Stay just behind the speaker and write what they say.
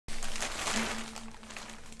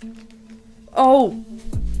Oh!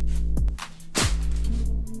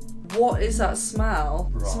 What is that smell?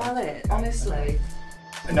 Right. Smell it, honestly.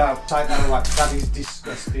 No, take that away. That is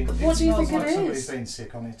disgusting. What do you think like it is? Somebody's been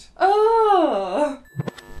sick on it. Oh!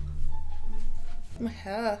 My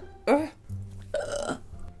hair.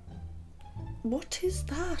 What is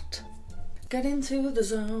that? Get into the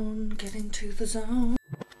zone, get into the zone.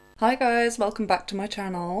 Hi guys, welcome back to my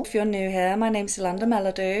channel. If you're new here, my name's Andoer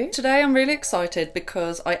Monopod. Today I'm really excited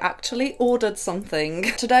because I actually ordered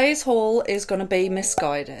something. Today's haul is going to be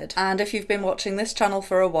Missguided, and if you've been watching this channel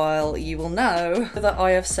for a while, you will know that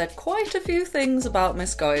I have said quite a few things about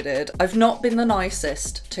Missguided. I've not been the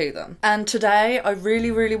nicest to them, and today I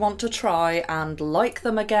really want to try and like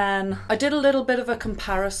them again. I did a little bit of a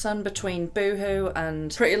comparison between Boohoo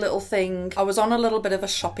and Pretty Little Thing. I was on a little bit of a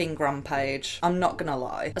shopping rampage, I'm not gonna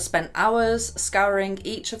lie. I spent hours scouring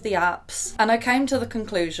each of the apps, and I came to the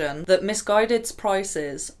conclusion that Missguided's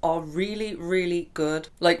prices are really good,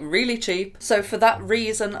 like really cheap. So for that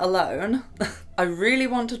reason alone, I really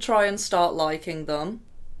want to try and start liking them.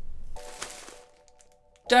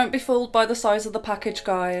 Don't be fooled by the size of the package,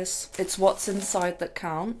 guys. It's what's inside that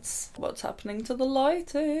counts. What's happening to the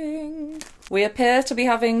lighting? We appear to be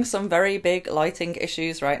having some very big lighting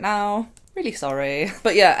issues right now. Really sorry.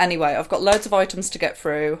 But yeah, anyway, I've got loads of items to get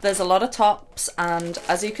through. There's a lot of tops, and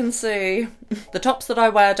as you can see, the tops that I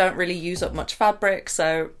wear don't really use up much fabric,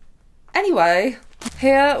 so anyway.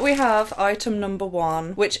 Here we have item number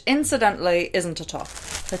 1, which incidentally isn't a top.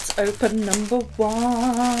 Let's open number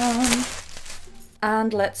 1.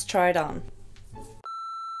 And let's try it on.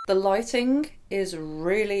 The lighting is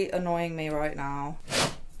really annoying me right now.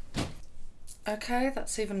 Okay,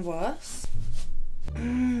 that's even worse.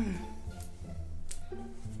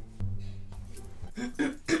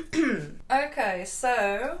 Okay,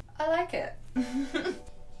 so I like it.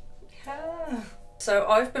 Yeah. So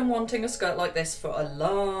I've been wanting a skirt like this for a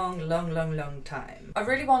long time. I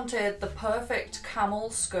really wanted the perfect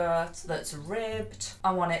camel skirt that's ribbed.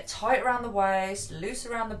 I want it tight around the waist, loose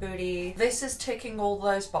around the booty. This is ticking all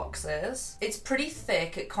those boxes. It's pretty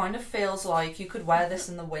thick. It kind of feels like you could wear this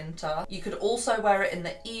in the winter. You could also wear it in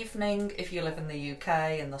the evening if you live in the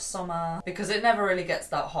UK in the summer, because it never really gets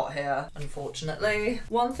that hot here, unfortunately.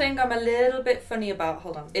 One thing I'm a little bit funny about,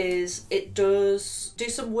 hold on, is it does do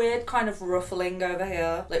some weird kind of ruffling over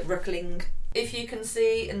here, like rippling. If you can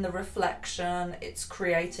see in the reflection, it's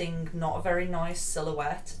creating not a very nice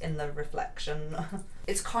silhouette in the reflection.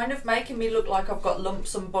 It's kind of making me look like I've got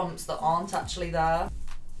lumps and bumps that aren't actually there.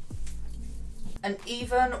 And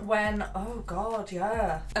even when, oh god,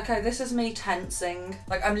 yeah. Okay, this is me tensing.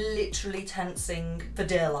 Like, I'm literally tensing for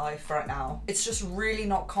dear life right now. It's just really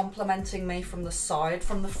not complimenting me from the side.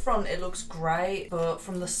 From the front, it looks great, but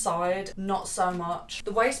from the side, not so much.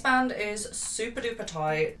 The waistband is super duper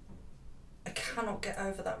tight. I cannot get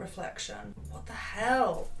over that reflection. What the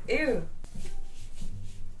hell? Ew.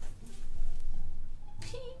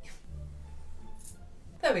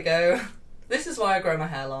 There we go. This is why I grow my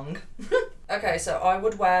hair long. Okay, so I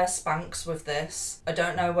would wear Spanx with this. I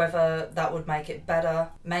don't know whether that would make it better,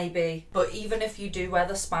 maybe. But even if you do wear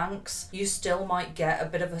the Spanx, you still might get a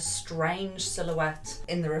bit of a strange silhouette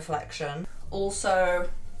in the reflection. Also,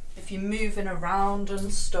 if you're moving around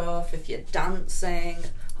and stuff, if you're dancing,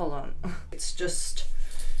 hold on, it's just,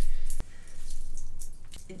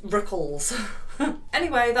 it rickles.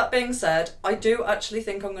 Anyway, that being said, I do actually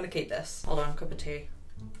think I'm gonna keep this. Hold on, cup of tea.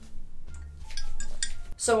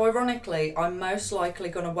 So ironically, I'm most likely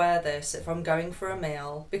going to wear this if I'm going for a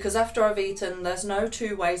meal, because after I've eaten, there's no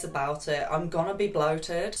two ways about it. I'm gonna be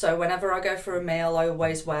bloated. So whenever I go for a meal, I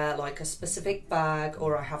always wear like a specific bag,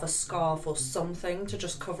 or I have a scarf or something to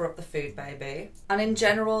just cover up the food baby. And in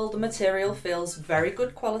general, the material feels very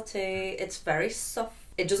good quality. It's very soft.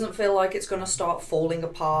 It doesn't feel like it's going to start falling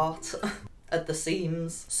apart at the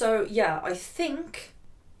seams. So yeah, I think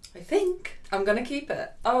I'm gonna keep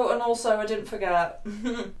it. Oh, and also I didn't forget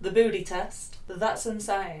the booty test. That's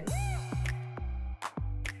insane.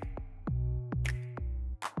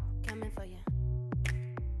 Coming for you.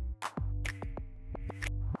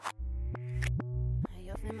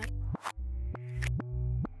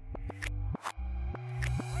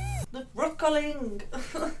 The ruckling.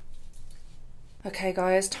 Okay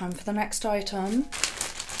guys, time for the next item.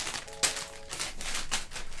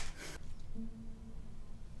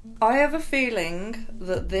 I have a feeling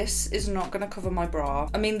that this is not going to cover my bra.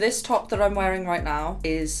 I mean, this top that I'm wearing right now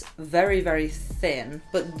is very thin,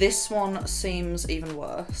 but this one seems even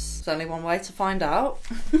worse. There's only one way to find out.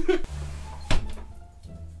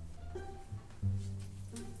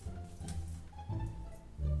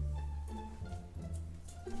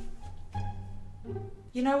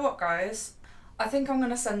 You know what, guys? I think I'm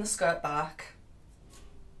gonna send the skirt back.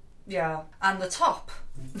 Yeah, and the top.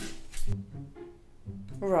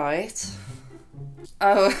 Right.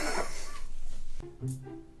 Oh.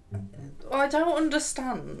 I don't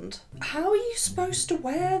understand. How are you supposed to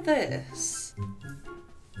wear this?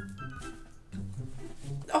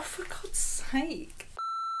 Oh, for God's sake.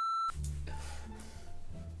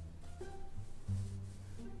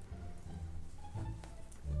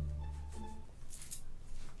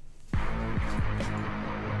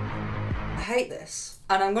 I hate this.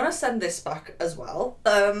 And I'm gonna send this back as well.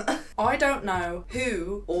 I don't know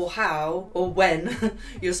who or how or when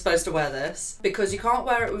you're supposed to wear this, because you can't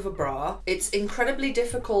wear it with a bra. It's incredibly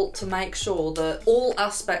difficult to make sure that all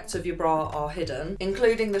aspects of your bra are hidden,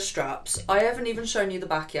 including the straps. I haven't even shown you the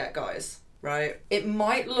back yet, guys, right? It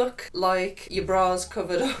might look like your bra's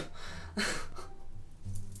covered up.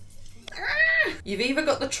 You've either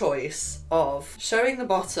got the choice of showing the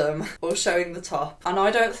bottom or showing the top, and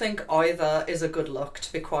I don't think either is a good look,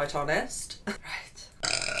 to be quite honest. Right.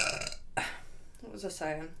 What was I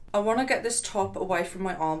saying? I want to get this top away from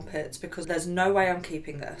my armpits because there's no way I'm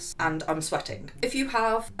keeping this, and I'm sweating. If you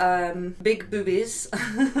have big boobies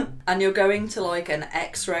and you're going to like an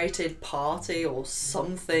X-rated party or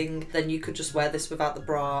something, then you could just wear this without the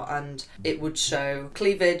bra and it would show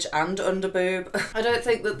cleavage and underboob. I don't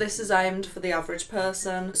think that this is aimed for the average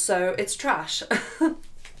person, so it's trash.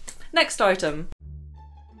 Next item.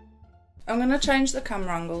 I'm gonna change the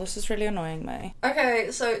camera angle, this is really annoying me.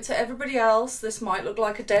 Okay, so to everybody else, this might look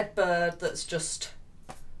like a dead bird that's just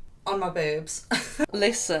on my boobs.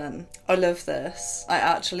 Listen, I love this. I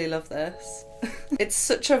actually love this. It's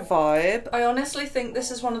such a vibe. I honestly think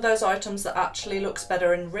this is one of those items that actually looks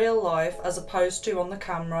better in real life as opposed to on the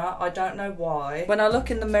camera. I don't know why. When I look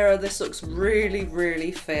in the mirror, this looks really,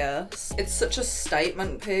 really fierce. It's such a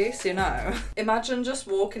statement piece, you know? Imagine just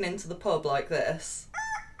walking into the pub like this.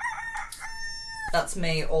 That's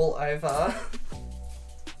me all over.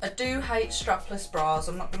 I do hate strapless bras,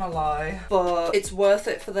 I'm not gonna lie, but it's worth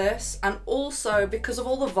it for this. And also, because of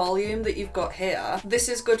all the volume that you've got here, this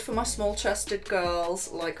is good for my small-chested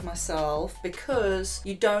girls like myself, because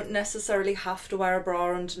you don't necessarily have to wear a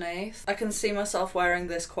bra underneath. I can see myself wearing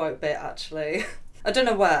this quite a bit, actually. I don't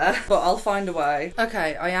know where, but I'll find a way.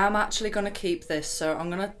 Okay, I am actually gonna keep this, so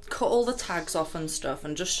I'm gonna cut all the tags off and stuff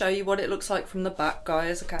and just show you what it looks like from the back,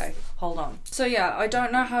 guys. Okay, hold on. So yeah, I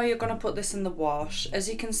don't know how you're gonna put this in the wash. As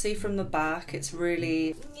you can see from the back, it's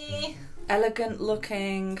really elegant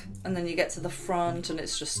looking, and then you get to the front and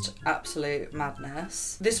it's just absolute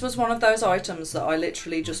madness. This was one of those items that I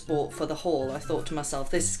literally just bought for the haul. I thought to myself,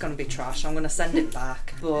 this is going to be trash, I'm going to send it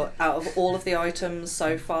back. But out of all of the items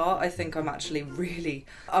so far, I think I'm actually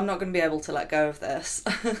I'm not going to be able to let go of this.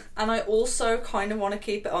 And I also kind of want to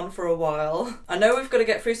keep it on for a while. I know we've got to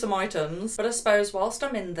get through some items, but I suppose whilst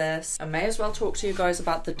I'm in this, I may as well talk to you guys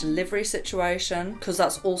about the delivery situation, because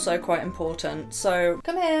that's also quite important. So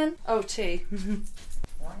come in. Oh, tea.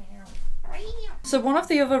 So one of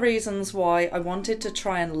the other reasons why I wanted to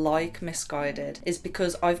try and like Missguided is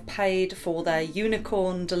because I've paid for their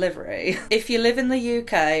unicorn delivery. If you live in the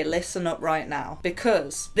UK, listen up right now,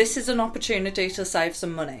 because this is an opportunity to save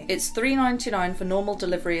some money. It's £3.99 for normal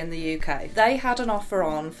delivery in the UK. They had an offer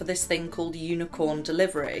on for this thing called unicorn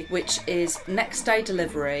delivery, which is next day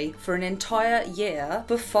delivery for an entire year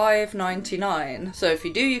for £5.99. So if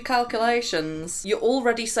you do your calculations, you're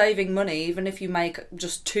already saving money even if you make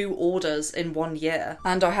just 2 orders in 1 year.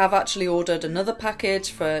 And I have actually ordered another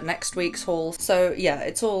package for next week's haul, so yeah,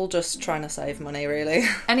 it's all just trying to save money, really.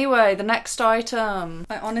 Anyway, the next item.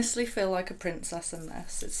 I honestly feel like a princess in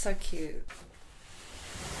this. It's so cute.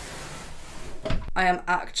 I am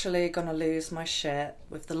actually gonna lose my shit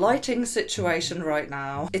with the lighting situation right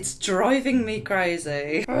now. It's driving me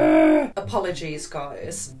crazy. Apologies,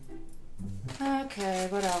 guys. Okay,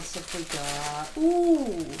 what else have we got?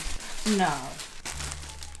 Ooh, no.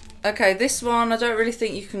 Okay, this one I don't really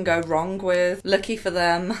think you can go wrong with. Lucky for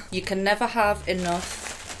them. You can never have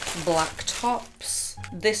enough black tops.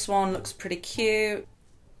 This one looks pretty cute.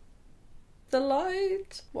 The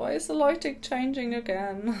light. Why is the lighting changing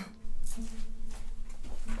again?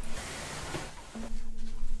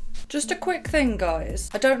 Just a quick thing,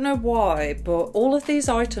 guys. I don't know why, but all of these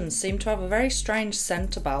items seem to have a very strange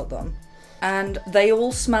scent about them. And they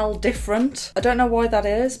all smell different. I don't know why that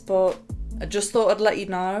is, but I just thought I'd let you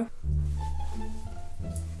know.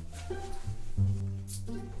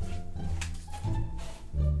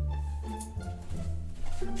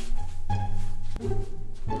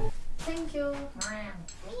 Thank you.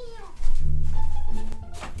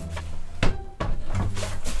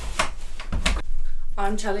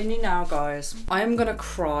 I'm telling you now, guys, I am gonna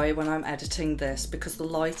cry when I'm editing this because the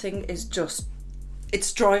lighting is just,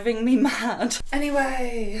 it's driving me mad.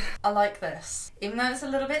 Anyway, I like this. Even though it's a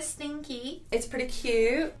little bit stinky, it's pretty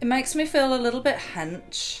cute. It makes me feel a little bit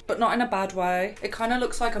hench, but not in a bad way. It kind of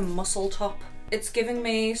looks like a muscle top. It's giving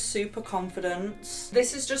me super confidence.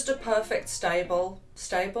 This is just a perfect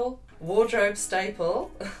wardrobe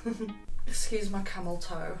staple. Excuse my camel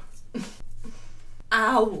toe.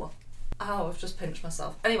 Ow! Ow, I've just pinched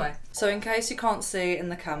myself. Anyway, so in case you can't see in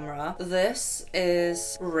the camera, this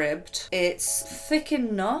is ribbed. It's thick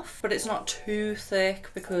enough, but it's not too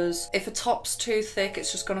thick, because if a top's too thick,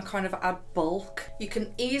 it's just gonna kind of add bulk. You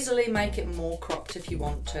can easily make it more cropped if you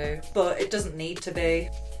want to, but it doesn't need to be.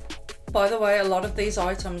 By the way, a lot of these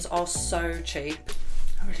items are so cheap.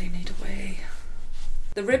 I really need a wee.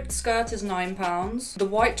 The ribbed skirt is £9. The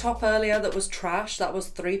white top earlier that was trash, that was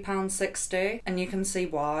 £3.60, and you can see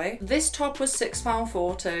why. This top was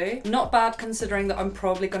 £6.40. Not bad considering that I'm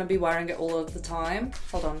probably going to be wearing it all of the time.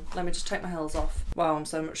 Hold on, let me just take my heels off. Wow, I'm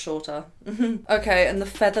so much shorter. Okay, and the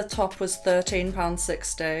feather top was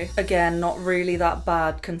 £13.60. Again, not really that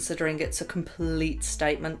bad considering it's a complete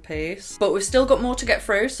statement piece. But we've still got more to get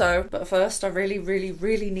through, so... But first, I really, really,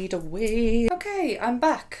 really need a wee. Okay, I'm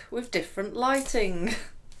back with different lighting.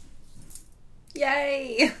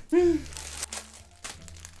 Yay!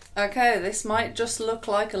 Okay, this might just look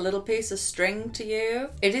like a little piece of string to you.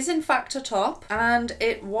 It is in fact a top, and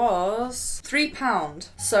it was £3.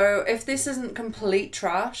 So if this isn't complete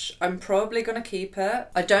trash, I'm probably gonna keep it.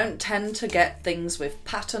 I don't tend to get things with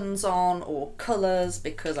patterns on or colours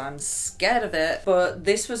because I'm scared of it, but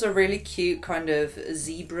this was a really cute kind of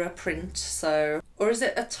zebra print, so... Or is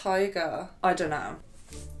it a tiger? I don't know.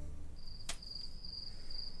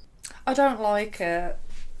 I don't like it.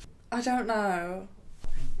 I don't know.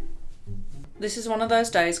 This is one of those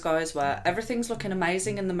days, guys, where everything's looking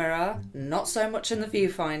amazing in the mirror, not so much in the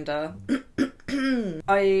viewfinder.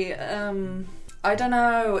 I don't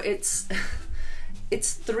know, it's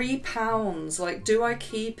 £3. Like, do I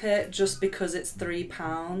keep it just because it's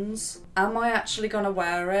 £3? Am I actually gonna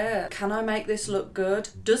wear it? Can I make this look good?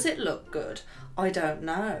 Does it look good? I don't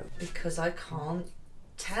know, because I can't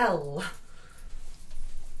tell.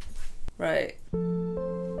 Right.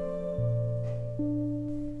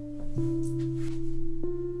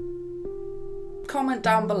 Comment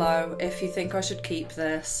down below if you think I should keep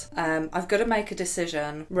this. I've got to make a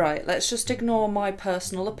decision. Right, let's just ignore my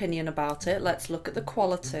personal opinion about it. Let's look at the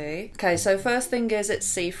quality. Okay, so first thing is it's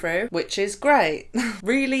see-through, which is great.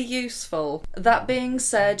 Really useful. That being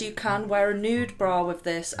said, you can wear a nude bra with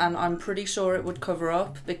this and I'm pretty sure it would cover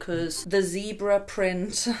up because the zebra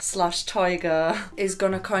print slash tiger is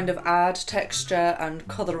gonna kind of add texture and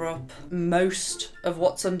cover up most of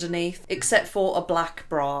what's underneath, except for a black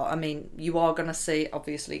bra. I mean, you are gonna see,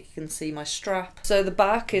 obviously you can see my strap. So the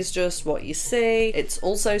back is just what you see. It's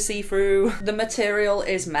also see-through. The material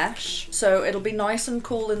is mesh, so it'll be nice and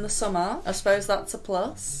cool in the summer. I suppose that's a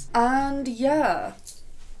plus. And yeah.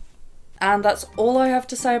 And that's all I have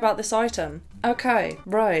to say about this item. Okay,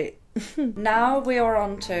 right. Now we are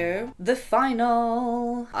on to the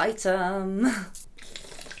final item.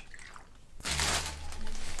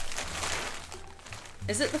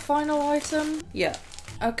 Is it the final item? Yeah.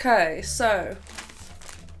 Okay, so...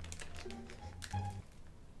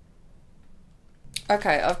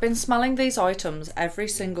 Okay, I've been smelling these items every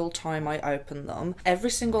single time I open them. Every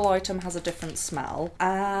single item has a different smell,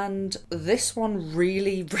 and this one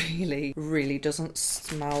really, really, really doesn't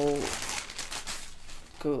smell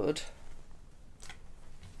good.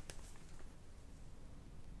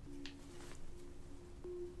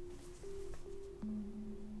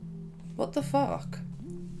 What the fuck?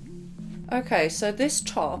 Okay, so this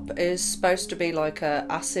top is supposed to be like a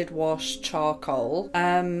acid wash charcoal.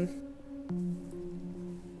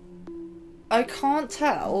 I can't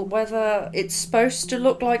tell whether it's supposed to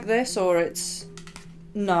look like this or it's...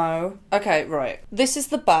 No. Okay, right. This is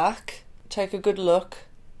the back. Take a good look.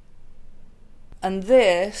 And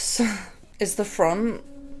this is the front.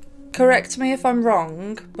 Correct me if I'm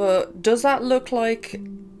wrong, but does that look like...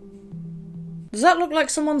 Does that look like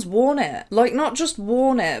someone's worn it? Like, not just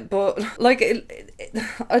worn it, but like,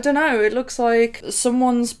 I don't know, it looks like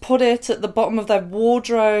someone's put it at the bottom of their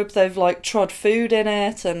wardrobe, they've like trod food in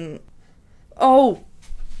it and... Oh!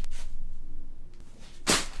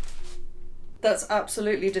 That's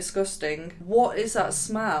absolutely disgusting. What is that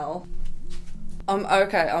smell?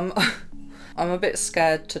 Okay, I'm a bit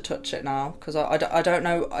scared to touch it now because I don't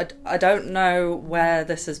know I don't know where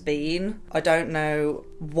this has been. I don't know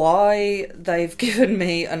why they've given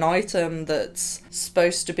me an item that's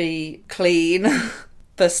supposed to be clean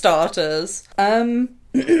for starters. I'm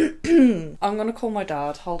gonna call my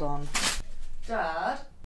dad. Hold on. Dad?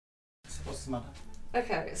 What's the matter?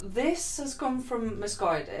 Okay, so this has come from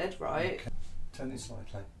Missguided, right? Okay. Turn it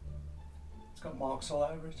slightly. It's got marks all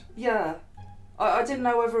over it. Yeah. I didn't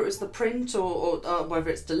know whether it was the print or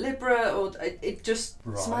whether it's deliberate or it just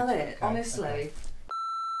Right, smell it, okay, honestly. okay.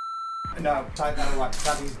 No, take that away.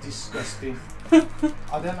 That is disgusting. I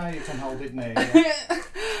don't know how you can hold it near you.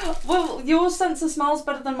 Well, your sense of smell's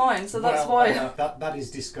better than mine, so that's Well, why. that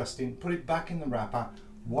is disgusting. Put it back in the wrapper.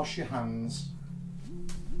 Wash your hands.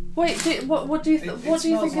 Wait, what do you think It it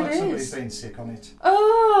like somebody's is? been sick on it.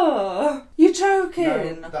 Oh, you're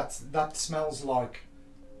joking. No, that smells like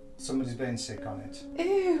somebody's been sick on it.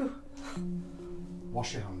 Ew.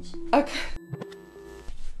 Wash your hands. Okay.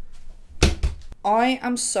 I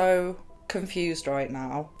am so confused right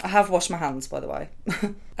now. I have washed my hands, by the way.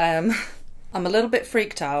 I'm a little bit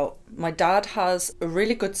freaked out. My dad has a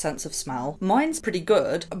really good sense of smell. Mine's pretty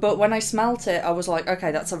good, but when I smelt it, I was like,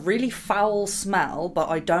 okay, that's a really foul smell, but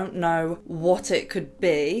I don't know what it could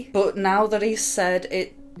be. But now that he said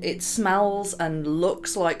it smells and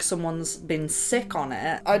looks like someone's been sick on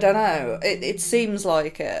it, I don't know. It seems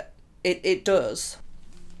like it. It does.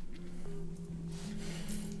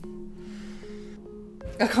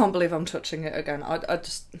 I can't believe I'm touching it again.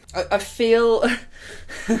 I feel...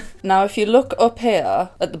 Now, if you look up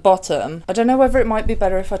here at the bottom, I don't know whether it might be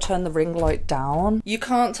better if I turn the ring light down. You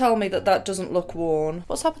can't tell me that that doesn't look worn.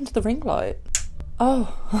 What's happened to the ring light?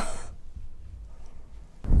 Oh.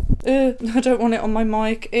 Ew, I don't want it on my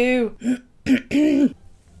mic. Ew.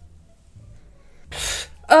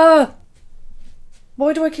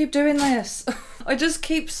 Why do I keep doing this? I just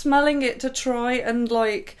keep smelling it to try and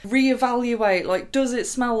like reevaluate, like, does it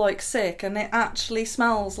smell like sick? And it actually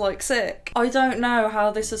smells like sick. I don't know how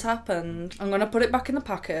this has happened. I'm gonna put it back in the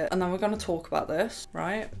packet and then we're gonna talk about this,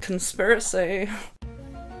 right? Conspiracy.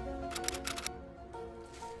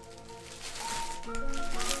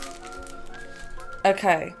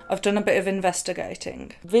 Okay, I've done a bit of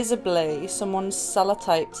investigating. Visibly, someone's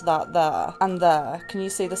sellotaped that there and there. Can you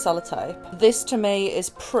see the sellotape? This to me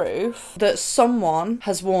is proof that someone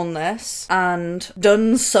has worn this and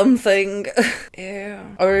done something. Ew.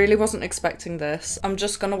 I really wasn't expecting this. I'm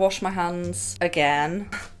just gonna wash my hands again.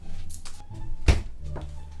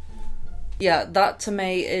 Yeah, that to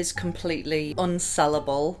me is completely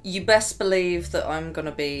unsellable. You best believe that I'm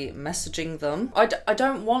gonna be messaging them. I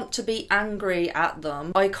don't want to be angry at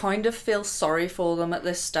them. I kind of feel sorry for them at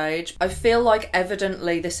this stage. I feel like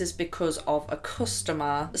evidently this is because of a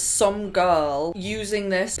customer, some girl, using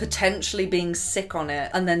this, potentially being sick on it,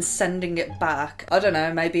 and then sending it back. I don't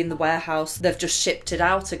know, maybe in the warehouse they've just shipped it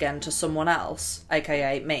out again to someone else,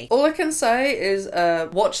 aka me. All I can say is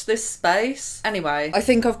watch this space. Anyway, I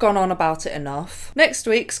think I've gone on about it enough. Next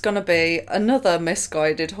week's gonna be another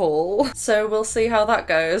Missguided haul, so we'll see how that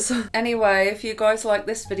goes. Anyway, if you guys like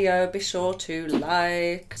this video, be sure to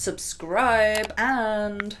like, subscribe,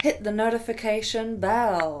 and hit the notification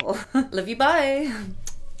bell. Love you, bye!